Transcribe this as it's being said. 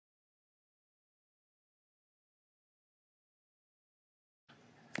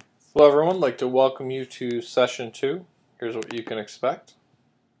Hello everyone, I'd like to welcome you to session 2. Here's what you can expect.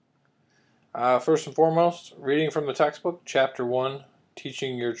 First and foremost, reading from the textbook, chapter 1,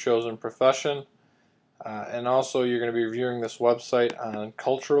 Teaching Your Chosen Profession. And also you're going to be reviewing this website on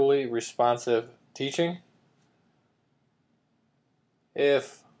culturally responsive teaching.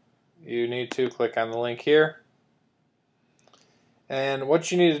 If you need to, click on the link here. And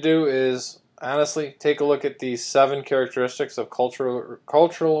what you need to do is honestly take a look at these 7 characteristics of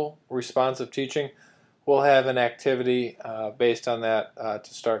cultural responsive teaching. We'll have an activity based on that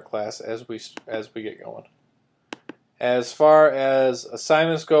to start class as we get going. As far as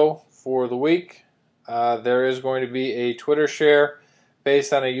assignments go for the week, there is going to be a Twitter share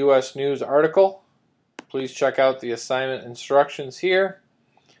based on a U.S. News article. Please check out the assignment instructions here,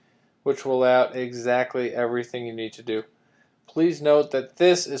 which will lay out exactly everything you need to do. Please note that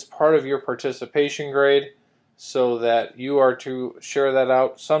this is part of your participation grade, so that you are to share that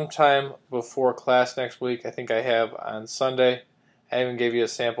out sometime before class next week. I think I have on Sunday. I even gave you a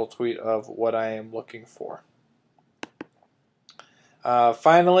sample tweet of what I am looking for.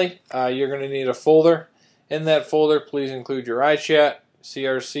 Finally, you're going to need a folder. In that folder, please include your iChat,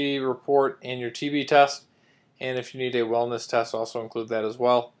 CRC report, and your TB test. And if you need a wellness test, also include that as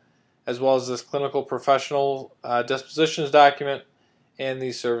well as this clinical professional dispositions document and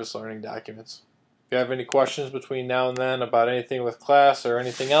these service learning documents. If you have any questions between now and then about anything with class or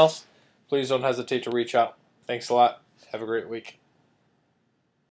anything else, please don't hesitate to reach out. Thanks a lot. Have a great week.